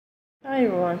Hi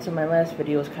everyone, so my last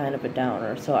video was kind of a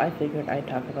downer, so I figured I'd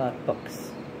talk about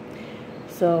books.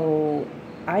 So,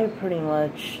 I pretty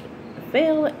much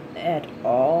fail at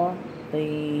all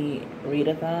the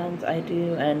readathons I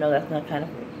do, and I know that's not kind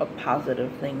of a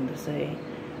positive thing to say,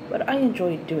 but I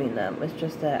enjoy doing them. It's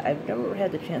just that I've never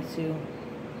had the chance to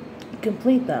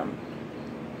complete them.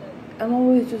 I'm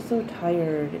always just so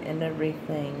tired and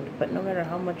everything, but no matter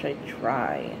how much I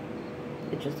try,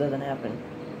 it just doesn't happen.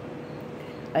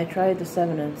 I tried the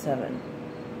 7 and 7.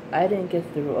 I didn't get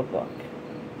through a book.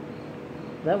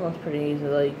 That one's pretty easy,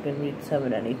 though. You can read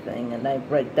 7 anything, and I've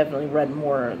definitely read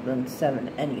more than 7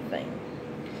 anything.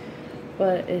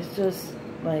 But it's just,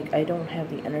 like, I don't have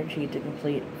the energy to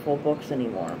complete full books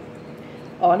anymore.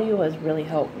 Audio has really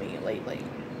helped me lately.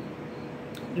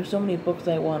 There's so many books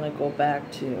I want to go back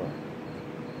to,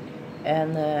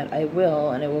 and that I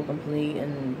will complete,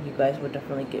 and you guys would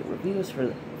definitely get reviews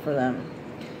for them.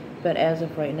 But as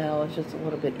of right now, it's just a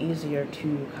little bit easier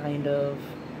to kind of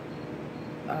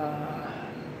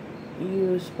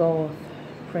use both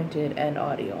printed and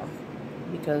audio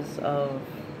because of,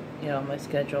 my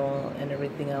schedule and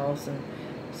everything else. And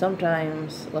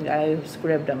sometimes, like, I have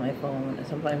Scribd on my phone, and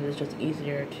sometimes it's just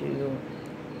easier to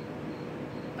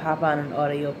pop on an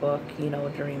audiobook,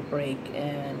 during break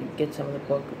and get some of the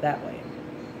book that way.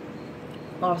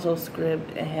 Also,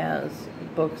 Scribd has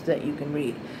books that you can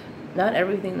read. Not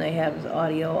everything they have is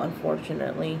audio,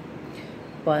 unfortunately,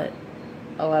 but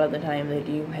a lot of the time they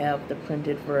do have the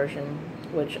printed version,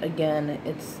 which, again,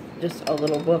 it's just a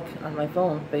little book on my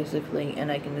phone, basically, and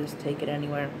I can just take it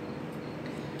anywhere.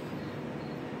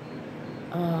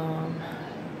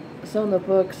 Some of the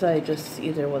books I just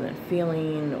either wasn't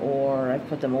feeling, or I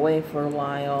put them away for a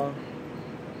while,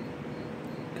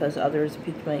 because others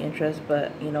piqued my interest,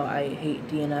 but, I hate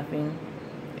DNFing.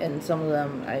 And some of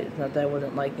them, it's not that I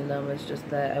wasn't liking them, it's just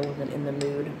that I wasn't in the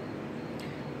mood.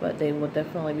 But they will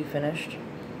definitely be finished.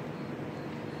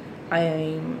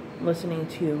 I'm listening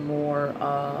to more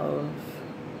of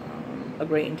A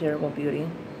Great and Terrible Beauty.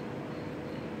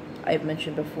 I've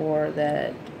mentioned before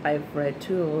that I've read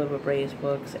 2 of Olivia Bray's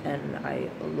books, and I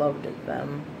loved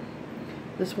them.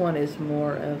 This one is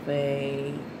more of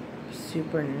a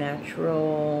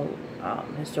supernatural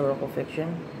historical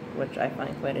fiction, which I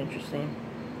find quite interesting.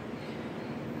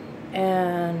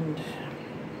 And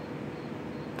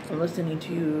I'm listening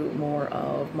to more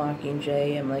of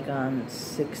Mockingjay. I'm like on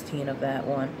 16 of that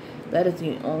one. That is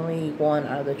the only one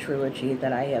out of the trilogy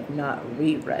that I have not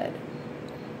reread.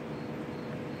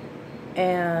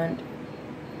 And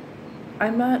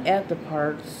I'm not at the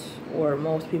parts where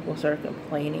most people start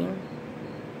complaining,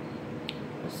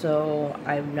 so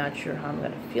I'm not sure how I'm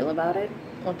going to feel about it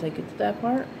once I get to that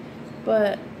part.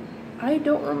 But I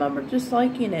don't remember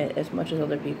disliking it as much as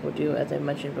other people do, as I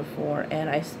mentioned before,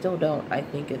 and I still don't. I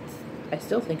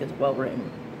still think it's well written,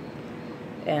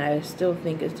 and I still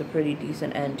think it's a pretty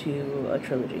decent end to a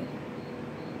trilogy,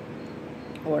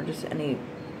 or just any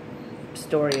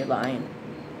storyline.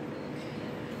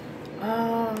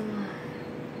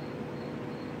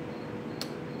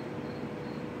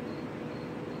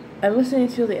 I'm listening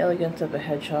to The Elegance of a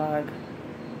Hedgehog.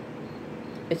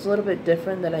 It's a little bit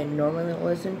different than I normally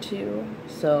listen to,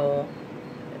 so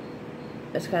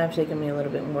it's kind of taken me a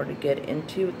little bit more to get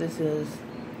into. This is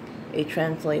a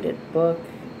translated book.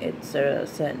 It's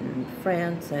set in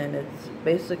France, and it's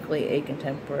basically a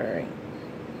contemporary.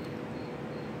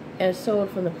 And it's told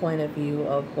from the point of view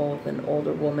of both an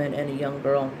older woman and a young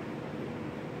girl.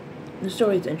 The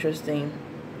story is interesting,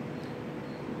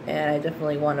 and I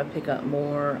definitely want to pick up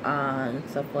more on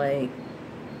stuff like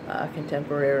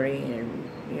contemporary and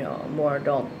more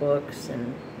adult books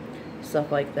and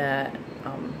stuff like that.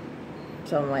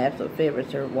 Some of my absolute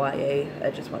favorites are YA.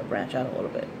 I just want to branch out a little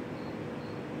bit.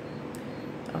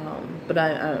 But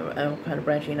I'm kind of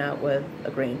branching out with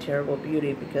A Great and Terrible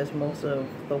Beauty, because most of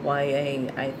the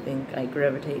YA I think I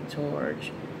gravitate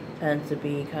towards tends to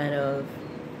be kind of,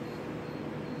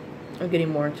 I'm getting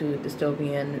more into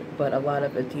dystopian, but a lot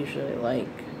of it's usually like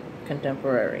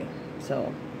contemporary.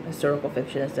 So historical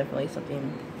fiction is definitely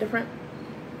something different.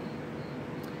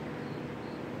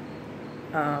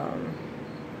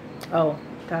 Oh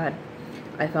God,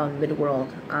 I found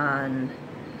Midworld on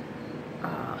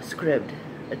Scribd.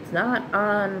 It's not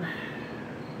on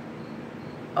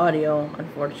audio,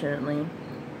 unfortunately,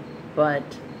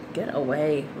 but get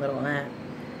away, little ant.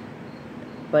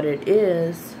 But it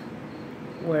is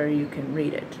where you can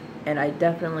read it, and I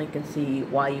definitely can see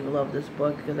why you love this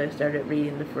book, because I started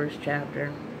reading the first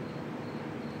chapter,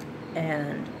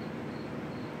 and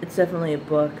it's definitely a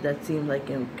book that seems like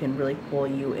it can really pull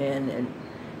you in,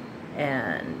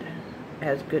 and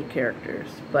has good characters,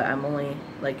 but I'm only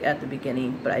like at the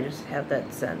beginning, but I just have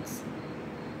that sense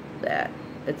that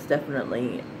it's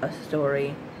definitely a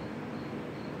story.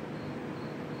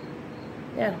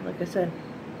 Yeah, like I said,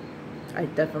 I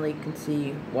definitely can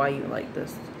see why you like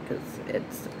this,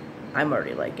 because I'm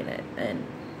already liking it, and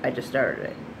I just started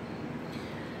it.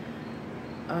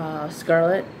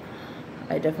 Scarlet,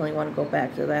 I definitely want to go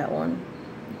back to that one.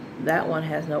 That one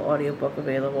has no audiobook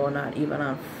available, not even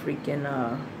on freaking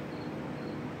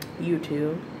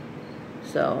YouTube.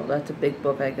 So that's a big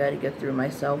book I gotta get through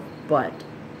myself, but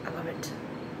I love it.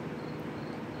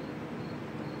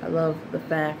 I love the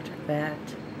fact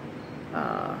that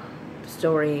the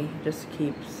story just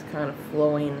keeps kind of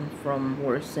flowing from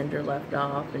where Cinder left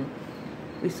off, and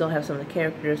we still have some of the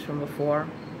characters from before.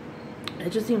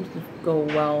 It just seems to go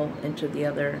well into the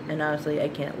other, and honestly, I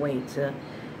can't wait to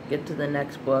get to the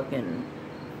next book and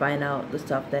find out the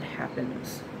stuff that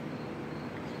happens.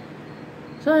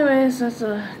 So anyways, that's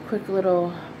a quick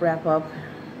little wrap up.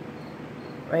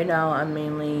 Right now I'm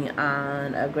mainly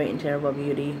on A Great and Terrible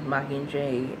Beauty,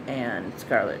 Mockingjay, and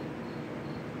Scarlet.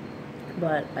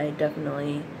 But I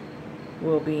definitely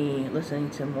will be listening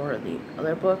to more of the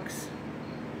other books.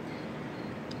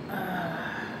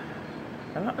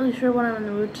 I'm not really sure what I'm in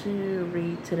the mood to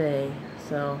read today,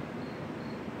 so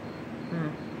I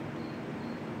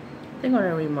think I'm going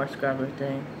to read more Scarlet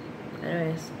today.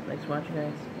 Anyways, thanks for watching,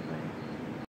 guys.